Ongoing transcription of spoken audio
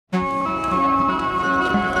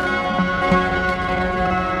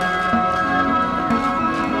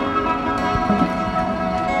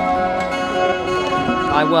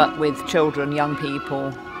work with children, young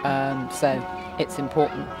people, so it's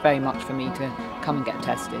important very much for me to come and get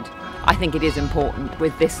tested. I think it is important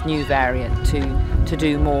with this new variant to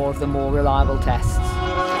do more of the more reliable tests.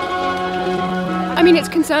 I mean, it's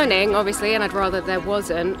concerning, obviously, and I'd rather there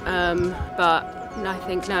wasn't, but I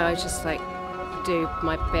think, no, I just do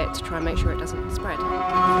my bit to try and make sure it doesn't spread.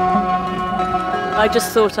 I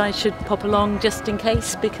just thought I should pop along just in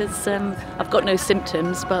case, because I've got no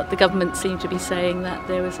symptoms, but the government seemed to be saying that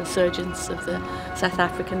there was a surgence of the South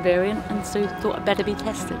African variant, and so thought I'd better be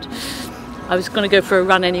tested. I was going to go for a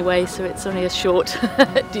run anyway, so it's only a short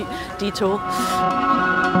detour.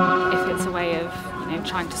 If it's a way of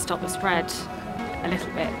trying to stop the spread a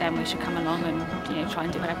little bit, then we should come along and try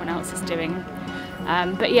and do what everyone else is doing.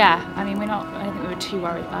 But yeah, I mean, I don't think we were too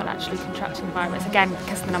worried about actually contracting the virus, again,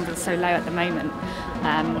 because the numbers are so low at the moment.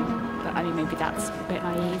 But I mean, maybe that's a bit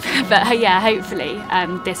naive. But yeah, hopefully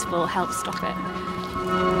this will help stop it.